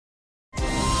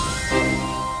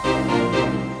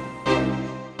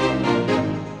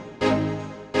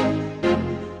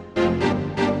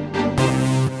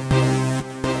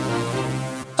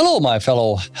Hello, my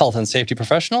fellow health and safety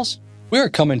professionals. We are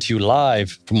coming to you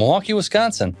live from Milwaukee,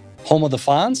 Wisconsin, home of the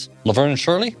Fonz, Laverne and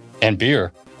Shirley, and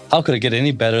beer. How could it get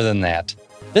any better than that?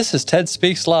 This is Ted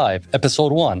Speaks Live,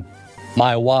 Episode 1,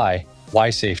 My Why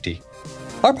Safety.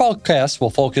 Our podcast will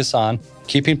focus on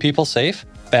keeping people safe,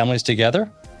 families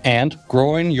together, and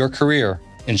growing your career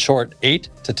in short 8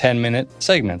 to 10-minute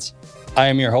segments. I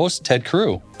am your host, Ted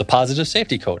Carew, the Positive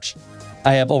Safety Coach.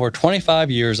 I have over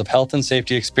 25 years of health and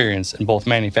safety experience in both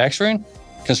manufacturing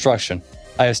and construction.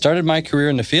 I have started my career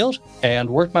in the field and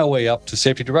worked my way up to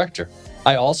safety director.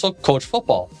 I also coach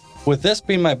football. With this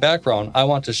being my background, I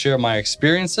want to share my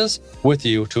experiences with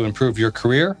you to improve your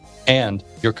career and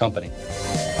your company.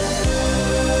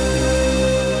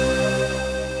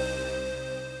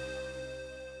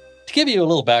 To give you a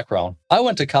little background, I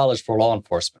went to college for law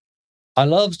enforcement. I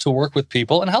love to work with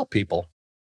people and help people.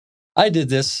 I did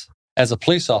this as a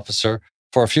police officer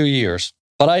for a few years,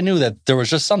 but I knew that there was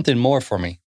just something more for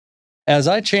me. As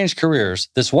I changed careers,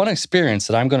 this one experience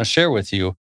that I'm going to share with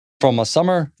you from a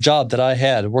summer job that I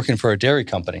had working for a dairy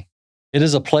company. It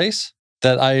is a place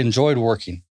that I enjoyed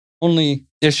working. Only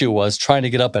issue was trying to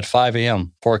get up at 5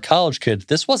 a.m. For a college kid,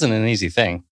 this wasn't an easy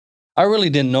thing. I really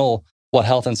didn't know what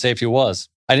health and safety was.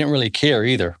 I didn't really care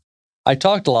either. I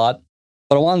talked a lot,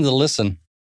 but I wanted to listen,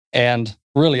 and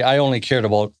really I only cared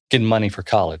about getting money for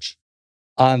college.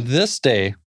 On this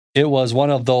day, it was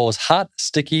one of those hot,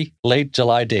 sticky, late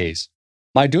July days.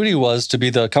 My duty was to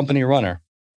be the company runner.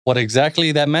 What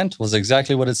exactly that meant was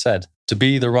exactly what it said, to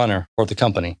be the runner for the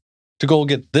company, to go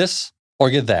get this or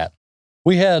get that.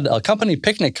 We had a company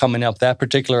picnic coming up that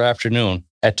particular afternoon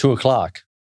at 2 o'clock.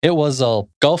 It was a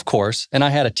golf course, and I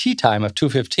had a tea time of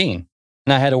 2:15,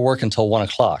 and I had to work until 1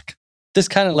 o'clock. This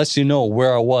kind of lets you know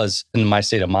where I was in my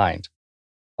state of mind.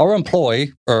 Our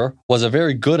employer was a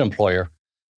very good employer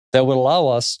that would allow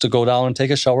us to go down and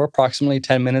take a shower approximately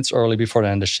 10 minutes early before the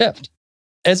end of shift.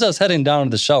 As I was heading down to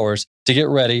the showers to get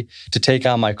ready to take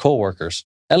on my coworkers,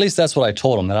 at least that's what I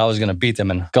told them, that I was going to beat them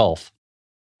in golf.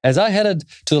 As I headed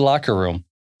to the locker room,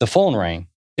 the phone rang.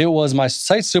 It was my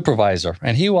site supervisor,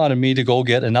 and he wanted me to go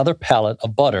get another pallet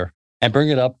of butter and bring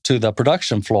it up to the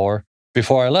production floor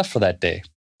before I left for that day.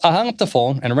 I hung up the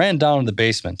phone and ran down to the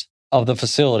basement of the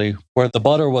facility where the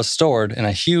butter was stored in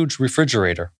a huge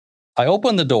refrigerator. I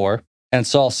opened the door and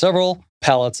saw several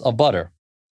pallets of butter.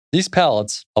 These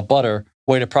pallets of butter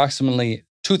weighed approximately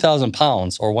 2,000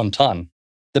 pounds or 1 ton.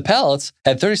 The pallets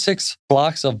had 36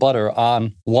 blocks of butter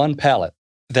on one pallet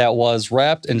that was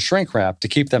wrapped in shrink wrap to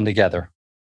keep them together.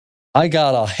 I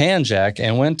got a hand jack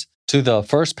and went to the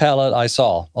first pallet I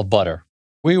saw of butter.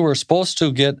 We were supposed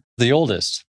to get the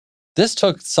oldest. This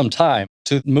took some time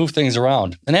to move things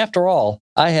around. And after all,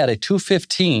 I had a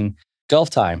 2:15 golf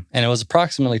time, and it was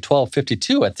approximately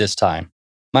 12:52 at this time.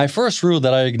 My first rule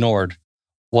that I ignored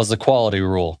was the quality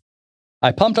rule.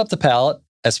 I pumped up the pallet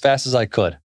as fast as I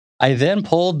could. I then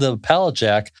pulled the pallet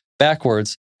jack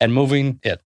backwards and moving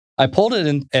it. I pulled it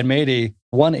in and made a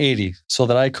 180 so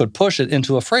that I could push it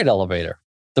into a freight elevator.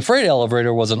 The freight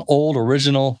elevator was an old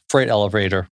original freight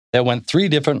elevator that went 3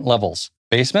 different levels: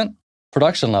 basement,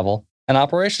 production level, and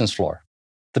operations floor.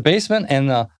 The basement and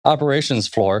the operations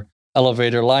floor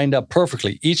elevator lined up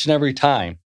perfectly each and every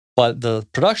time, but the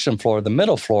production floor, the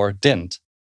middle floor, didn't.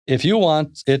 If you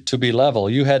want it to be level,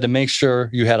 you had to make sure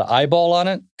you had an eyeball on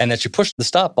it and that you pushed the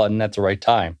stop button at the right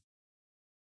time.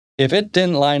 If it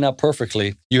didn't line up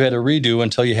perfectly, you had to redo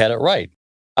until you had it right.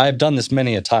 I have done this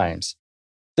many a times.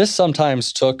 This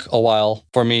sometimes took a while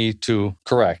for me to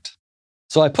correct.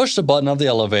 So I pushed the button of the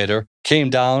elevator, came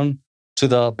down to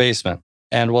the basement,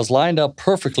 and was lined up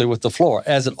perfectly with the floor,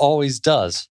 as it always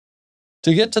does.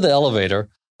 To get to the elevator,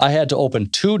 I had to open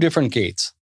 2 different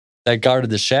gates that guarded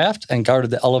the shaft and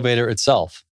guarded the elevator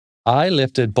itself. I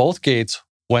lifted both gates,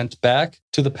 went back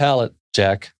to the pallet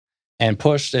jack, and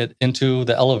pushed it into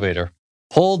the elevator,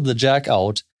 pulled the jack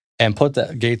out, and put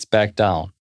the gates back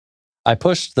down. I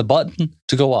pushed the button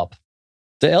to go up.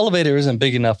 The elevator isn't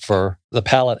big enough for the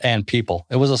pallet and people.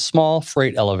 It was a small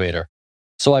freight elevator.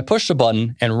 So I pushed the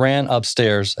button and ran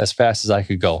upstairs as fast as I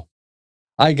could go.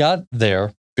 I got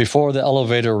there before the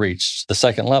elevator reached the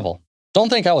 2nd level. Don't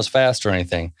think I was fast or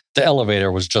anything. The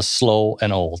elevator was just slow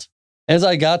and old. As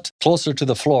I got closer to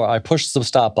the floor, I pushed the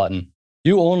stop button.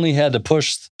 You only had to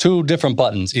push 2 different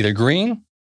buttons, either green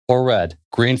or red.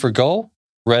 Green for go,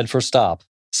 red for stop.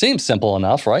 Seems simple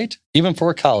enough, right? Even for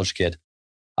a college kid.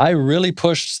 I really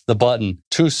pushed the button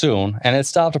too soon, and it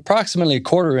stopped approximately a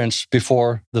 1/4 inch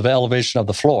before the elevation of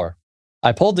the floor.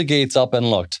 I pulled the gates up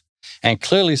and looked, and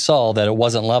clearly saw that it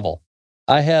wasn't level.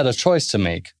 I had a choice to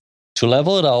make: to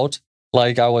level it out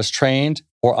like I was trained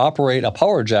or operate a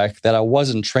power jack that I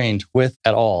wasn't trained with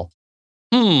at all.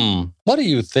 What do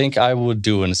you think I would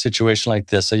do in a situation like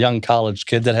this, a young college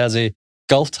kid that has a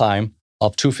golf time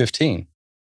of 2:15?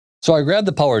 So I grabbed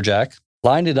the power jack,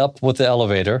 lined it up with the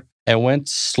elevator, and went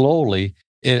slowly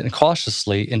and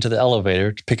cautiously into the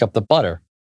elevator to pick up the butter.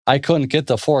 I couldn't get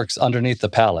the forks underneath the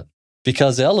pallet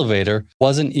because the elevator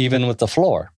wasn't even with the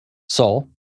floor. So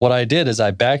what I did is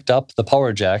I backed up the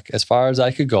power jack as far as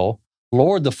I could go,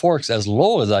 lowered the forks as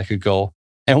low as I could go,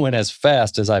 and went as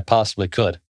fast as I possibly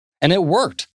could. And it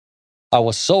worked. I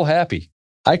was so happy.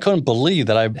 I couldn't believe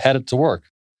that I had it to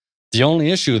work. The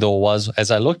only issue, though, was,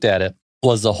 as I looked at it,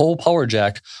 was the whole power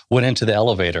jack went into the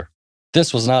elevator.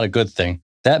 This was not a good thing.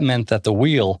 That meant that the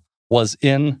wheel was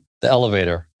in the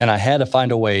elevator, and I had to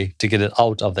find a way to get it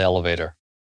out of the elevator.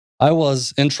 I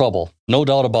was in trouble, no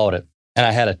doubt about it, and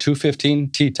I had a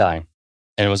 2:15 tee time,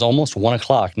 and it was almost 1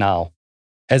 o'clock now.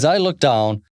 As I looked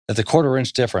down at the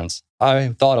quarter-inch difference, I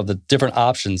thought of the different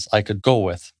options I could go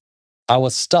with. I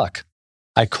was stuck.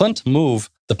 I couldn't move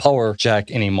the power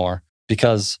jack anymore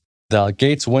because the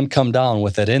gates wouldn't come down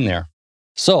with it in there.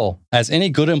 So, as any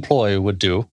good employee would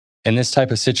do in this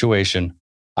type of situation,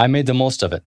 I made the most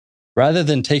of it. Rather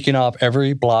than taking off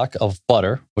every block of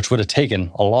butter, which would have taken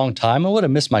a long time and would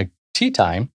have missed my tea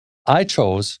time, I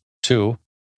chose to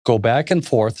go back and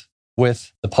forth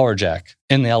with the power jack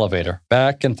in the elevator,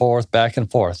 back and forth, back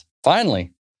and forth.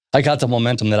 Finally, I got the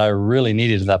momentum that I really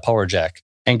needed in that power jack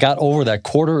and got over that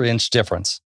quarter-inch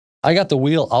difference. I got the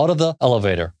wheel out of the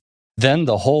elevator, then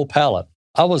the whole pallet.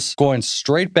 I was going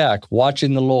straight back,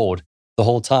 watching the load the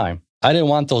whole time. I didn't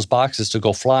want those boxes to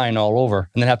go flying all over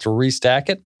and then have to restack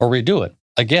it or redo it.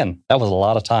 Again, that was a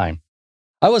lot of time.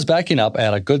 I was backing up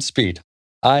at a good speed.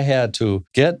 I had to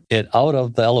get it out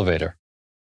of the elevator.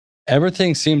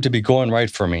 Everything seemed to be going right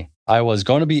for me. I was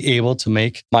going to be able to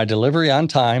make my delivery on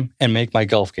time and make my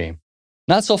golf game.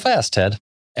 Not so fast, Ted.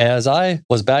 As I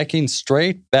was backing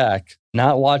straight back,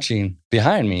 not watching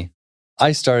behind me,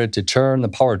 I started to turn the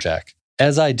power jack.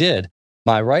 As I did,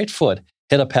 my right foot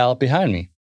hit a pallet behind me,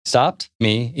 stopped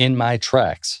me in my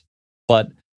tracks. But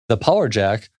the power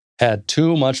jack had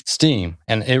too much steam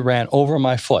and it ran over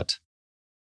my foot.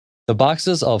 The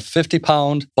boxes of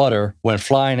 50-pound butter went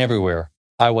flying everywhere.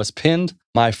 I was pinned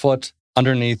my foot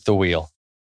underneath the wheel.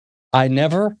 I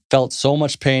never felt so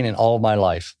much pain in all of my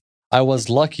life. I was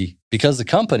lucky because the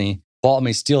company bought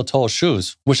me steel-toe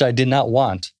shoes, which I did not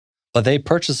want, but they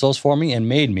purchased those for me and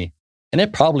made me, and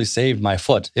it probably saved my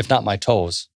foot, if not my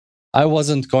toes. I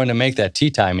wasn't going to make that tea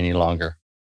time any longer.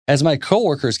 As my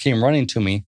coworkers came running to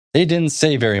me, they didn't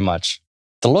say very much.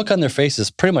 The look on their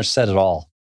faces pretty much said it all.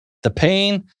 The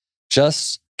pain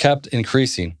just kept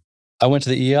increasing. I went to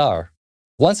the ER.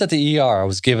 Once at the ER, I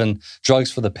was given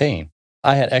drugs for the pain.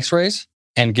 I had x-rays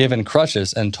and given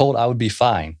crutches and told I would be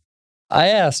fine. I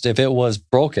asked if it was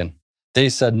broken. They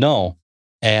said no,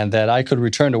 and that I could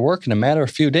return to work in a matter of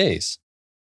a few days.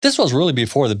 This was really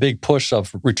before the big push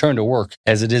of return to work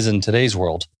as it is in today's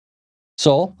world.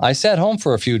 So I sat home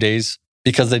for a few days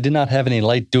because they did not have any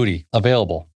light duty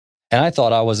available, and I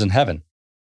thought I was in heaven.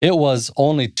 It was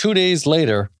only 2 days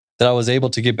later that I was able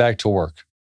to get back to work.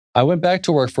 I went back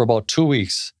to work for about 2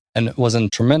 weeks and was in a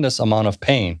tremendous amount of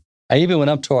pain. I even went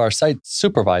up to our site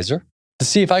supervisor to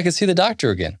see if I could see the doctor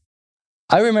again.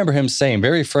 I remember him saying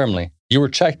very firmly, "You were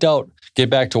checked out, get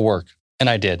back to work." And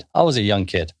I did. I was a young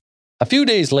kid. A few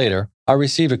days later, I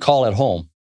received a call at home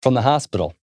from the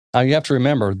hospital. Now you have to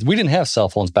remember, we didn't have cell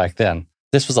phones back then.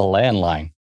 This was a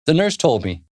landline. The nurse told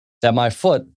me that my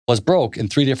foot was broke in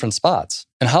 3 different spots.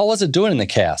 And how was it doing in the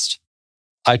cast?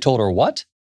 I told her, what?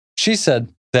 She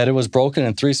said that it was broken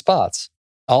in 3 spots.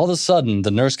 All of a sudden,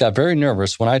 the nurse got very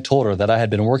nervous when I told her that I had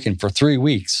been working for 3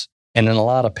 weeks and in a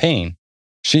lot of pain.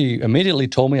 She immediately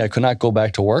told me I could not go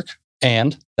back to work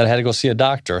and that I had to go see a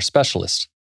doctor, a specialist.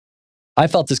 I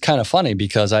felt this kind of funny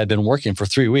because I had been working for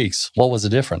 3 weeks. What was the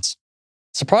difference?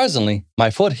 Surprisingly, my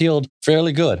foot healed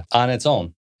fairly good on its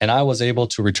own, and I was able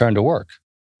to return to work.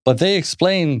 But they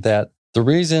explained that the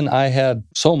reason I had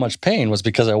so much pain was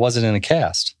because I wasn't in a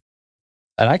cast.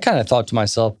 And I kind of thought to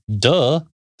myself, duh.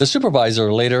 The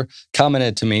supervisor later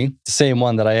commented to me, the same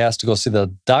one that I asked to go see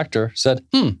the doctor, said,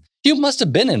 you must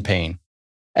have been in pain.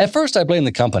 At first, I blamed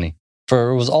the company, for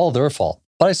it was all their fault.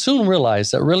 But I soon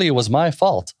realized that really it was my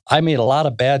fault. I made a lot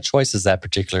of bad choices that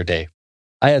particular day.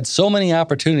 I had so many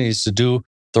opportunities to do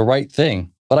the right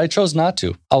thing, but I chose not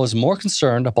to. I was more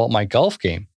concerned about my golf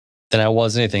game than I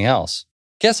was anything else.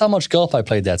 Guess how much golf I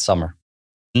played that summer?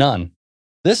 None.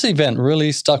 This event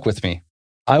really stuck with me.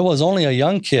 I was only a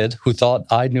young kid who thought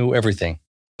I knew everything,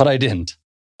 but I didn't.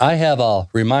 I have a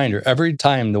reminder every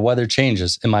time the weather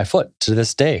changes in my foot to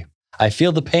this day. I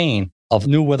feel the pain of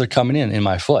new weather coming in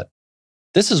my foot.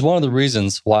 This is one of the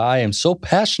reasons why I am so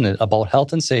passionate about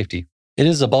health and safety. It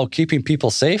is about keeping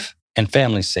people safe and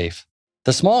families safe.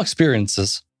 The small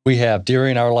experiences we have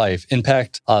during our life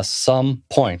impact us some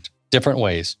point, different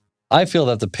ways. I feel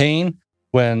that the pain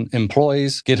when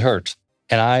employees get hurt,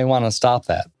 and I want to stop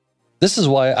that. This is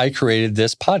why I created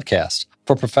this podcast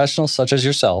for professionals such as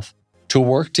yourself to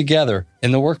work together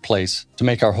in the workplace to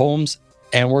make our homes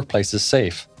and workplaces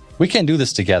safe. We can do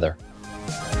this together.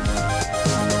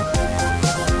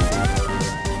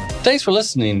 Thanks for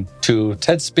listening to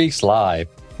TED Speaks Live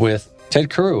with Ted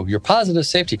Carew, your positive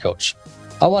safety coach.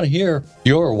 I want to hear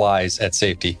your whys at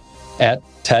safety at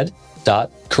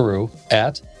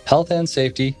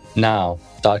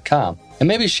ted.carew@healthandsafetynow.com and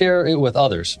maybe share it with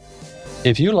others.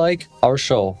 If you like our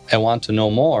show and want to know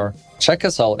more, check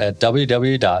us out at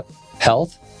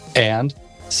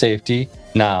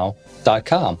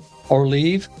www.healthandsafetynow.com or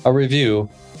leave a review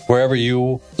wherever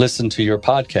you listen to your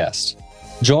podcast.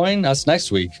 Join us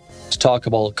next week to talk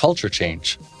about culture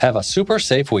change. Have a super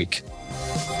safe week.